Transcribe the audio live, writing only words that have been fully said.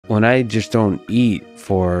when I just don't eat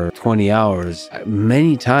for 20 hours,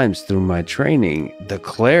 many times through my training, the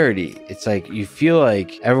clarity, it's like you feel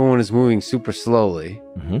like everyone is moving super slowly.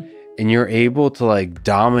 And you're able to like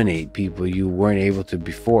dominate people you weren't able to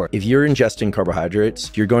before. If you're ingesting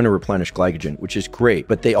carbohydrates, you're going to replenish glycogen, which is great,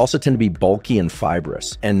 but they also tend to be bulky and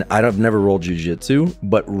fibrous. And I've never rolled jiu-jitsu,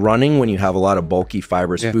 but running when you have a lot of bulky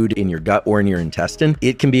fibrous food in your gut or in your intestine,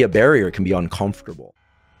 it can be a barrier, it can be uncomfortable.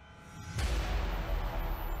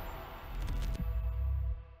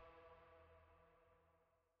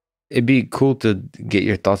 It'd be cool to get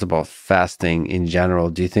your thoughts about fasting in general.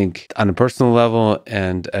 Do you think on a personal level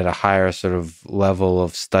and at a higher sort of level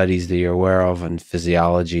of studies that you're aware of and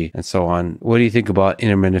physiology and so on, what do you think about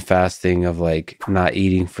intermittent fasting of like not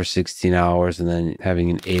eating for 16 hours and then having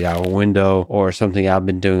an 8-hour window, or something I've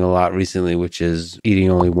been doing a lot recently, which is eating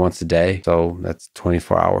only once a day. So that's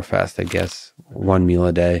 24-hour fast, I guess, one meal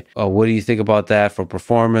a day. What do you think about that for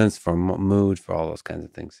performance, for mood, for all those kinds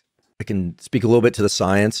of things? I can speak a little bit to the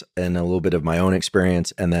science and a little bit of my own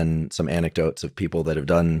experience, and then some anecdotes of people that have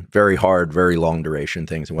done very hard, very long duration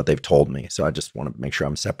things and what they've told me. So I just want to make sure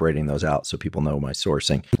I'm separating those out so people know my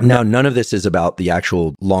sourcing. Now, none of this is about the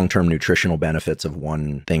actual long-term nutritional benefits of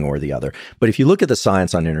one thing or the other. But if you look at the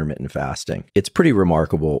science on intermittent fasting, it's pretty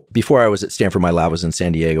remarkable. Before I was at Stanford, my lab was in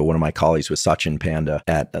San Diego. One of my colleagues was Sachin Panda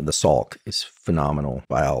at the Salk. He's a phenomenal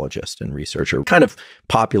biologist and researcher, kind of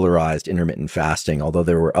popularized intermittent fasting, although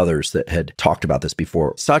there were others that had talked about this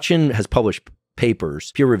before. Sachin has published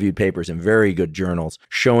papers, peer-reviewed papers in very good journals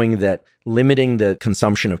showing that limiting the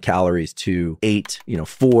consumption of calories to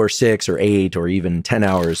 4, 6, or 8, or even 10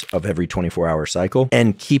 hours of every 24-hour cycle,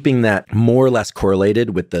 and keeping that more or less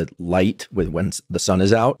correlated with the light, with when the sun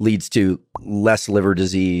is out, leads to less liver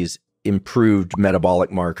disease, improved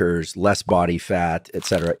metabolic markers, less body fat,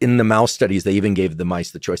 etc. In the mouse studies, they even gave the mice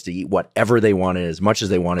the choice to eat whatever they wanted, as much as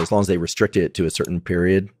they wanted, as long as they restricted it to a certain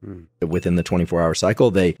period within the 24-hour cycle.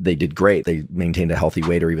 They did great. They maintained a healthy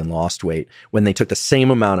weight or even lost weight. When they took the same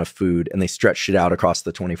amount of food and they stretched it out across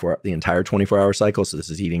the entire 24-hour cycle, so this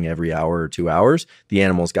is eating every hour or 2 hours, the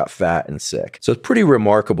animals got fat and sick. So it's pretty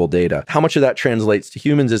remarkable data. How much of that translates to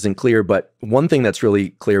humans isn't clear, but one thing that's really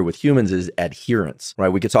clear with humans is adherence, right?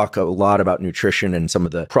 We could talk a lot about nutrition, and some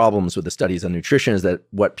of the problems with the studies on nutrition is that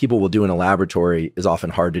what people will do in a laboratory is often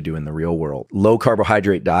hard to do in the real world. Low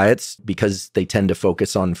carbohydrate diets, because they tend to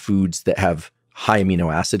focus on foods that have high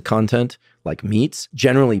amino acid content, like meats,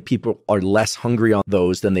 generally people are less hungry on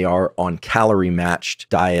those than they are on calorie matched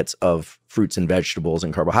diets of fruits and vegetables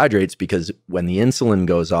and carbohydrates, because when the insulin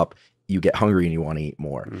goes up, you get hungry and you want to eat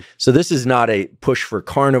more. So this is not a push for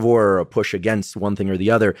carnivore or a push against one thing or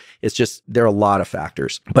the other. It's just, there are a lot of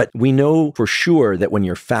factors. But we know for sure that when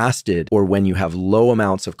you're fasted, or when you have low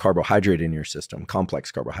amounts of carbohydrate in your system,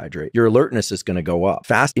 complex carbohydrate, your alertness is going to go up.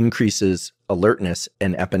 Fast increases alertness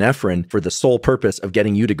and epinephrine for the sole purpose of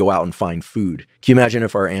getting you to go out and find food. Can you imagine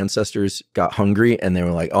if our ancestors got hungry and they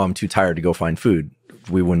were like, oh, I'm too tired to go find food?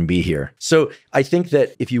 We wouldn't be here. So I think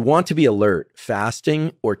that if you want to be alert,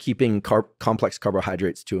 fasting or keeping complex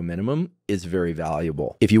carbohydrates to a minimum is very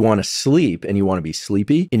valuable. If you want to sleep and you want to be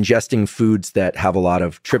sleepy, ingesting foods that have a lot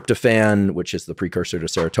of tryptophan, which is the precursor to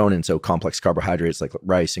serotonin, so complex carbohydrates like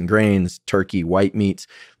rice and grains, turkey, white meats,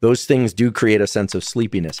 those things do create a sense of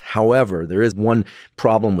sleepiness. However, there is one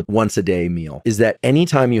problem with once a day meal, is that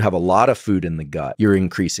anytime you have a lot of food in the gut, you're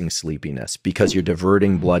increasing sleepiness because you're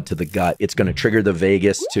diverting blood to the gut. It's going to trigger the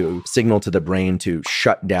vagus to signal to the brain to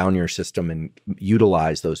shut down your system and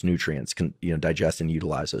utilize those nutrients, digest and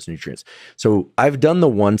utilize those nutrients. So I've done the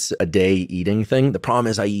once a day eating thing. The problem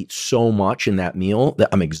is I eat so much in that meal that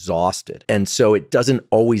I'm exhausted. And so it doesn't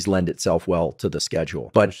always lend itself well to the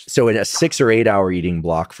schedule. But so in a 6 or 8 hour eating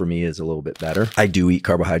block for me is a little bit better. I do eat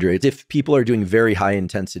carbohydrates. If people are doing very high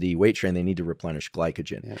intensity weight training, they need to replenish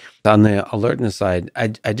glycogen. Yeah. On the alertness side, I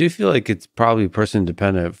do feel like it's probably person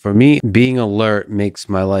dependent. For me, being alert makes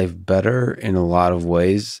my life better in a lot of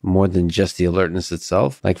ways, more than just the alertness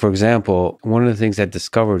itself. Like, for example, one of the things I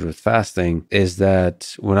discovered with fasting is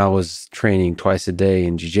that when I was training twice a day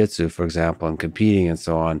in jiu-jitsu, for example, and competing and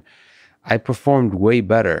so on, I performed way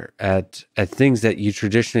better at things that you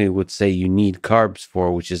traditionally would say you need carbs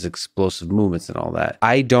for, which is explosive movements and all that.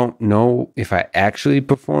 I don't know if I actually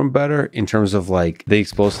performed better in terms of like the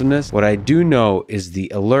explosiveness. What I do know is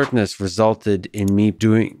the alertness resulted in me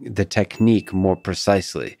doing the technique more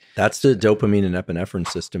precisely. That's the dopamine and epinephrine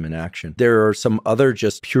system in action. There are some other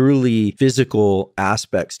just purely physical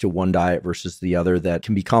aspects to one diet versus the other that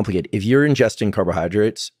can be complicated. If you're ingesting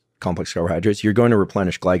carbohydrates, complex carbohydrates, you're going to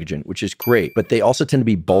replenish glycogen, which is great, but they also tend to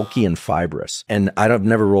be bulky and fibrous. And I've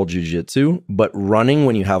never rolled jujitsu, but running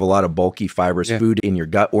when you have a lot of bulky fibrous food in your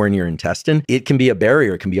gut or in your intestine, it can be a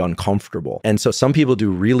barrier, it can be uncomfortable. And so some people do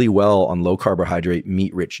really well on low carbohydrate,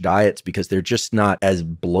 meat-rich diets because they're just not as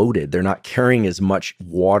bloated. They're not carrying as much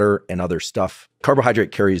water and other stuff.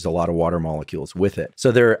 Carbohydrate carries a lot of water molecules with it.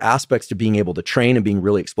 So there are aspects to being able to train and being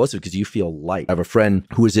really explosive because you feel light. I have a friend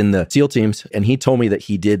who was in the SEAL teams, and he told me that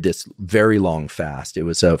he did this very long fast. It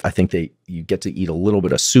was I think you get to eat a little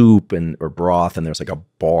bit of soup or broth, and there's like a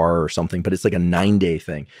bar or something, but it's like a 9-day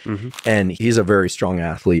thing. And he's a very strong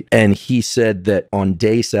athlete. And he said that on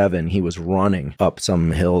day 7, he was running up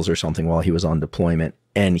some hills or something while he was on deployment,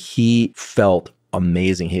 and he felt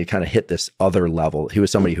amazing. He had kind of hit this other level. He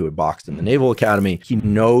was somebody who had boxed in the Naval Academy. He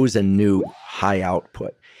knows and knew high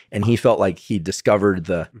output. And he felt like he discovered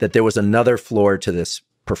that there was another floor to this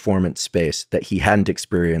performance space that he hadn't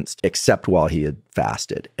experienced except while he had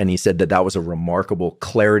fasted. And he said that that was a remarkable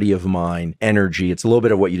clarity of mind, energy. It's a little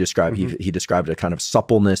bit of what you described. He described a kind of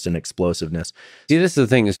suppleness and explosiveness. See, this is the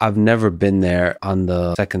thing is I've never been there on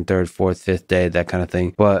the 2nd, 3rd, 4th, 5th day, that kind of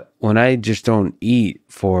thing. But when I just don't eat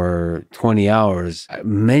for 20 hours,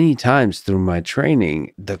 many times through my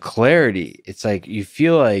training, the clarity, it's like you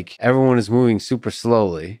feel like everyone is moving super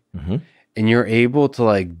slowly. And you're able to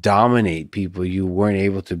like dominate people you weren't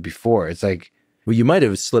able to before. It's like, well, you might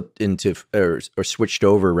have slipped into or switched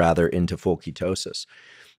over rather into full ketosis.